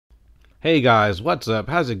Hey guys, what's up?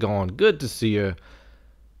 How's it going? Good to see you.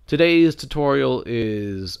 Today's tutorial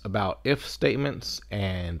is about if statements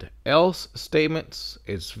and else statements.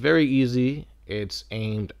 It's very easy. It's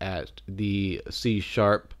aimed at the C#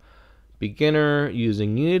 beginner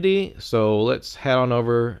using Unity. So let's head on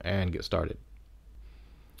over and get started.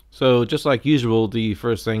 So just like usual, the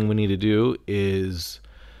first thing we need to do is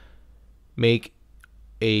make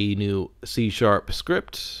a new C#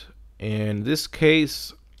 script. In this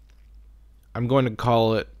case, I'm going to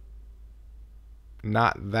call it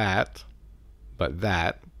not that, but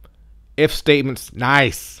that. If statement's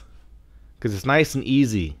nice, because it's nice and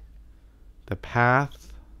easy. The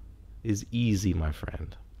path is easy, my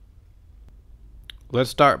friend. Let's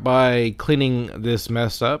start by cleaning this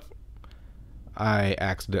mess up. I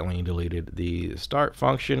accidentally deleted the start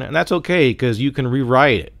function, and that's okay because you can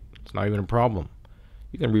rewrite it. It's not even a problem.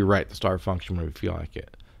 You can rewrite the start function when you feel like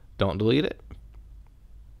it. Don't delete it.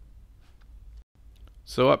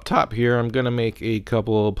 So up top here, I'm going to make a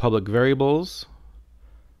couple of public variables.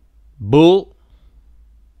 Bool.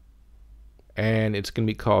 And it's going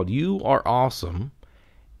to be called you are awesome.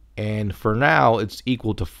 And for now, it's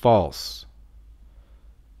equal to false.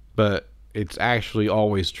 But it's actually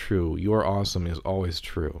always true. You are awesome is always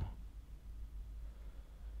true.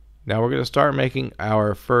 Now we're going to start making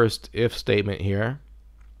our first if statement here.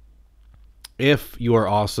 If you are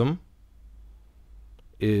awesome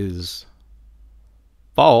is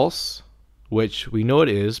false, which we know it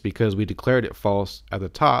is because we declared it false at the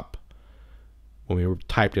top when we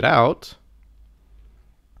typed it out.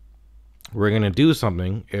 We're going to do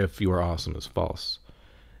something if you are awesome is false.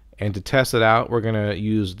 And to test it out, we're going to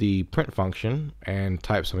use the print function and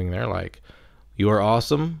type something there like you are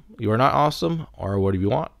awesome, you are not awesome, or whatever you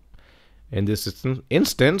want. In this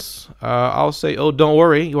instance, I'll say, oh, don't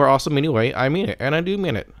worry, you are awesome anyway. I mean it, and I do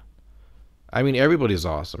mean it. I mean, everybody's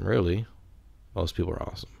awesome, really. Most people are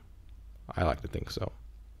awesome. I like to think so.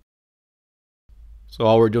 So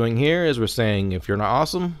all we're doing here is we're saying if you're not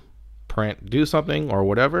awesome, print do something or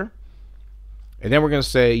whatever. And then we're going to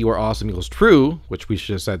say you are awesome equals true, which we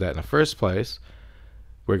should have said that in the first place.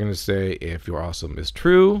 We're going to say if you are awesome is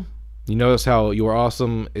true. You notice how you are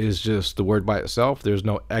awesome is just the word by itself. There's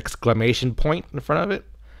no exclamation point in front of it.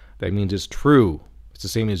 That means it's true. It's the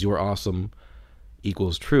same as you are awesome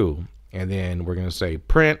equals true. And then we're going to say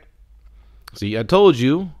print. See, I told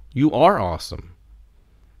you, you are awesome.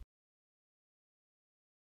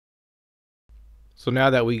 So now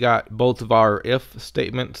that we got both of our if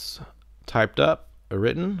statements typed up or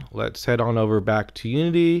written, let's head on over back to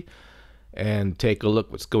Unity and take a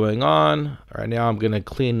look what's going on. Right now I'm going to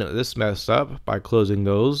clean this mess up by closing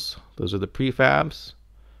those. Those are the prefabs,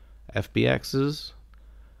 FBXs.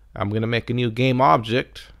 I'm going to make a new game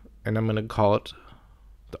object and I'm going to call it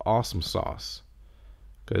the awesome sauce,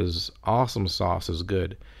 because awesome sauce is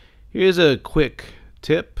good. Here's a quick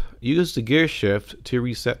tip. Use the gear shift to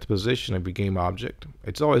reset the position of your game object.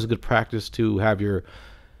 It's always good practice to have your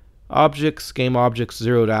game objects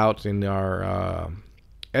zeroed out in our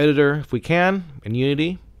editor if we can, in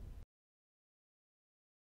Unity.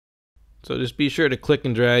 So just be sure to click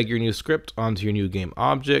and drag your new script onto your new game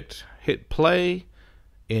object. Hit play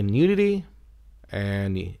in Unity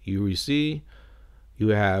and you see you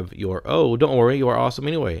have your, oh, don't worry, you are awesome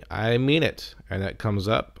anyway. I mean it. And that comes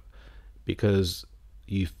up because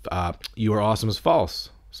you are awesome is false.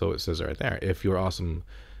 So it says right there, if you are awesome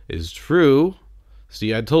is true,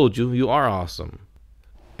 see, I told you, you are awesome.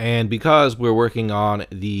 And because we're working on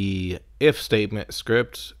the if statement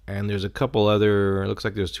script, and there's a couple other, it looks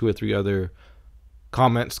like there's 2 or 3 other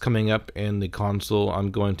comments coming up in the console, I'm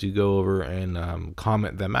going to go over and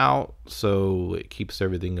comment them out so it keeps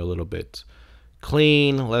everything a little bit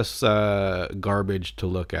clean, less garbage to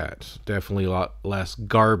look at. Definitely a lot less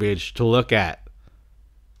garbage to look at.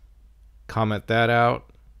 Comment that out.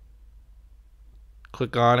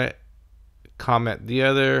 Click on it. Comment the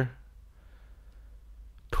other.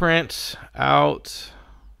 Print out.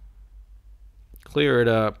 Clear it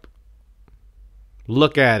up.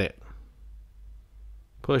 Look at it.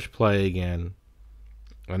 Push play again.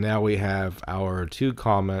 And now we have our 2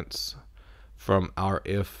 comments from our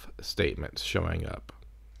if statements showing up.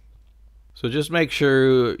 So just make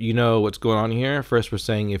sure you know what's going on here. First we're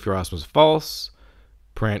saying if you're awesome is false.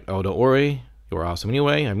 Print, oh, don't worry, you're awesome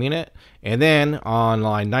anyway, I mean it. And then on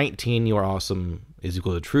line 19, you're awesome is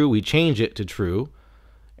equal to true. We change it to true.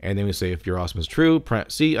 And then we say if you're awesome is true,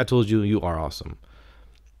 print, see, I told you, you are awesome.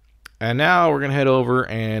 And now we're going to head over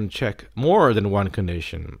and check more than one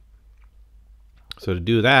condition. So to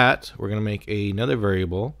do that, we're going to make another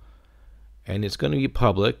variable, and it's going to be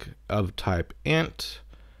public of type int,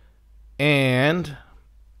 and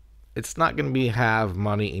it's not going to be have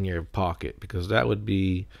money in your pocket, because that would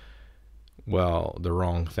be, well, the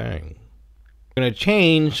wrong thing. We're going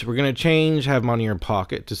to change have money in your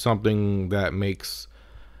pocket to something that makes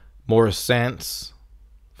more sense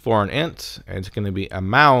for an int, and it's going to be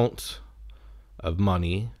amount of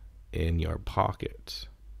money in your pocket.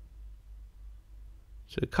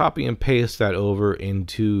 So copy and paste that over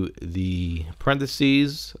into the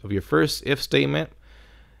parentheses of your first if statement.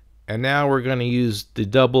 And now we're going to use the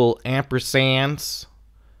double ampersands.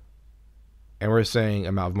 And we're saying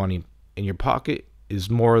amount of money in your pocket is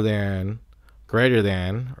more than, greater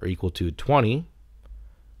than, or equal to 20.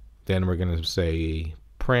 Then we're going to say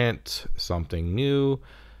print something new.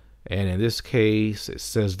 And in this case, it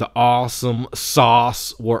says the awesome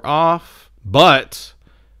sauce wore off, but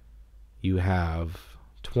you have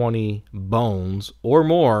 20 bones or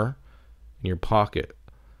more in your pocket.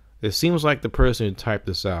 It seems like the person who typed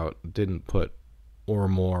this out didn't put or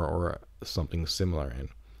more or something similar in.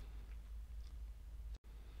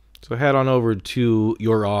 So head on over to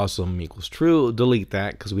your awesome equals true, delete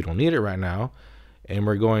that because we don't need it right now. And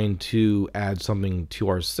we're going to add something to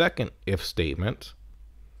our second if statement.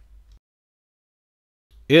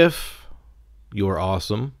 If you're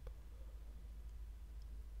awesome,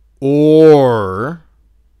 or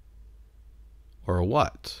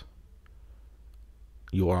what?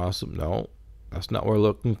 You are awesome. No, that's not what we're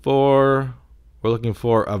looking for. We're looking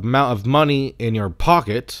for amount of money in your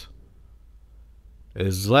pocket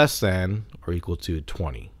is less than or equal to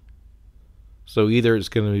 20. So either it's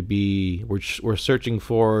going to be, we're searching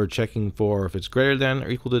for, checking for if it's greater than or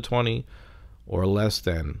equal to 20, or less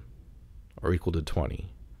than or equal to 20.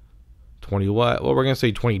 20 what? Well, we're going to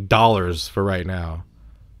say $20 for right now.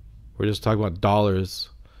 We're just talking about dollars.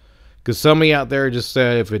 Because somebody out there just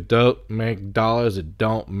said if it don't make dollars, it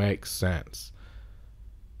don't make sense.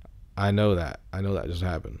 I know that. I know that just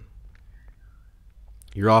happened.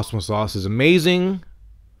 Your awesome sauce is amazing,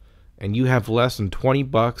 and you have less than 20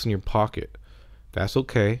 bucks in your pocket. That's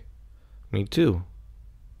okay. Me too.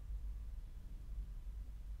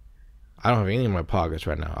 I don't have any in my pockets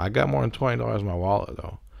right now. I got more than $20 in my wallet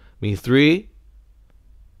though. Me 3.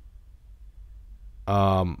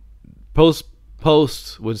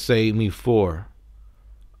 Post would say me 4.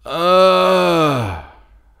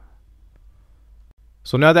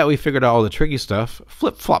 So now that we figured out all the tricky stuff,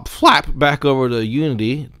 flip, flop, flap back over to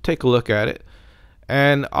Unity, take a look at it.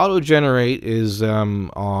 And auto generate is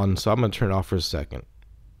on, so I'm going to turn it off for a second.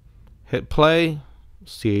 Hit play,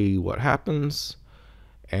 see what happens.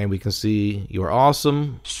 And we can see your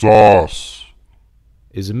awesome sauce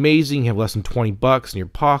is amazing. You have less than 20 bucks in your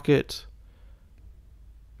pocket.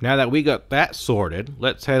 Now that we got that sorted,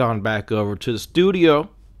 let's head on back over to the studio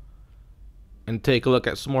and take a look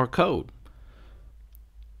at some more code.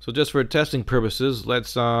 So just for testing purposes,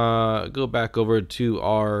 let's go back over to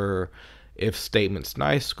our if statements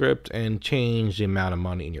nice script and change the amount of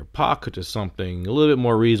money in your pocket to something a little bit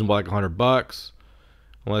more reasonable, like 100 bucks,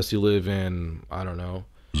 unless you live in, I don't know,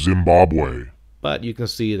 Zimbabwe. But you can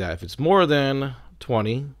see that if it's more than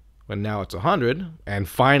 20, when now it's 100, and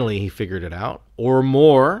finally he figured it out, or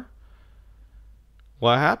more,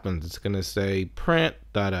 what happens? It's going to say print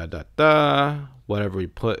whatever we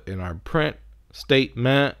put in our print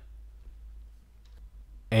statement.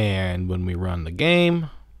 And when we run the game,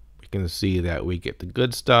 we can see that we get the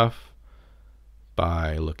good stuff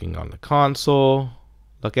by looking on the console.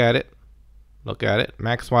 Look at it. Look at it.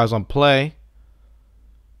 Maximize on play.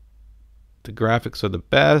 The graphics are the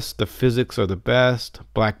best. The physics are the best.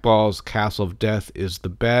 Black Ball's Castle of Death is the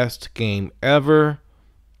best game ever.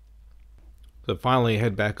 So finally,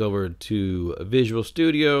 head back over to Visual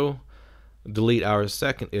Studio, delete our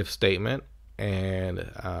second if statement, and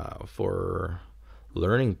for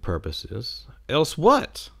learning purposes, else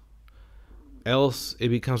what? Else it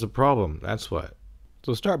becomes a problem. That's what.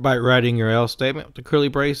 So start by writing your else statement with the curly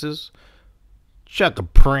braces. Chuck a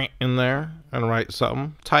print in there and write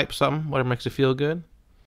something. Type something, whatever makes you feel good.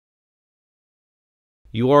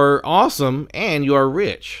 You are awesome and you are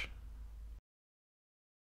rich.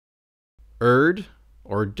 Erd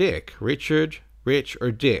or Dick. Richard, Rich,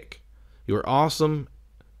 or Dick. You are awesome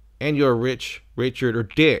and you are rich, Richard, or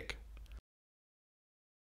Dick.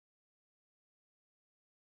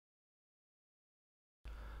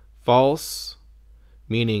 False,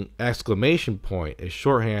 meaning exclamation point, is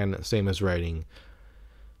shorthand, same as writing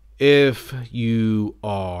if you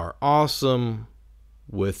are awesome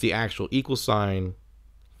with the actual equal sign,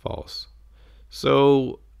 false.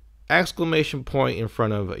 So exclamation point in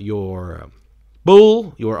front of your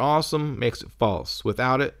bool, you are awesome, makes it false.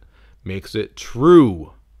 Without it, makes it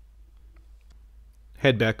true.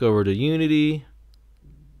 Head back over to Unity,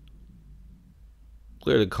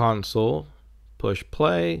 Clear the console, push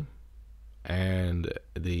play, and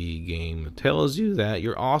the game tells you that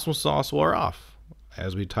your awesome sauce wore off,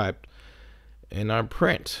 as we typed in our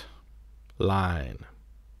print line.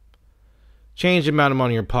 Change the amount of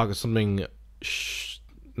money in your pocket, something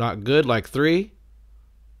not good, like 3.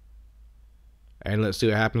 And let's see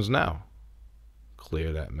what happens now.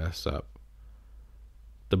 Clear that mess up.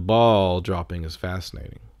 The ball dropping is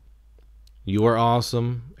fascinating. You are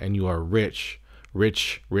awesome and you are rich.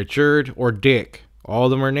 Rich, Richard, or Dick. All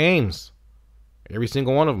of them are names. Every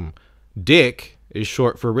single one of them. Dick is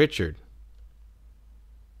short for Richard.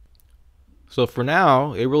 So for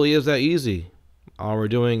now, it really is that easy. All we're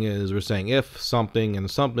doing is we're saying if something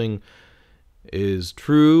and something is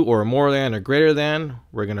true or more than or greater than,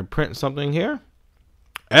 we're going to print something here.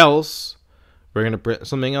 Else, we're going to print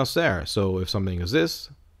something else there. So if something is this,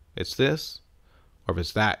 it's this. Or if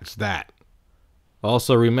it's that, it's that.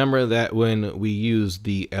 Also remember that when we use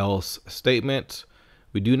the else statement,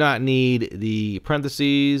 we do not need the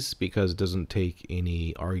parentheses because it doesn't take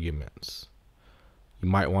any arguments. You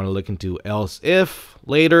might want to look into else if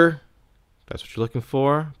later. That's what you're looking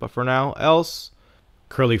for. But for now, else,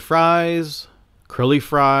 curly fries,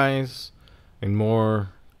 and more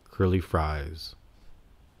curly fries.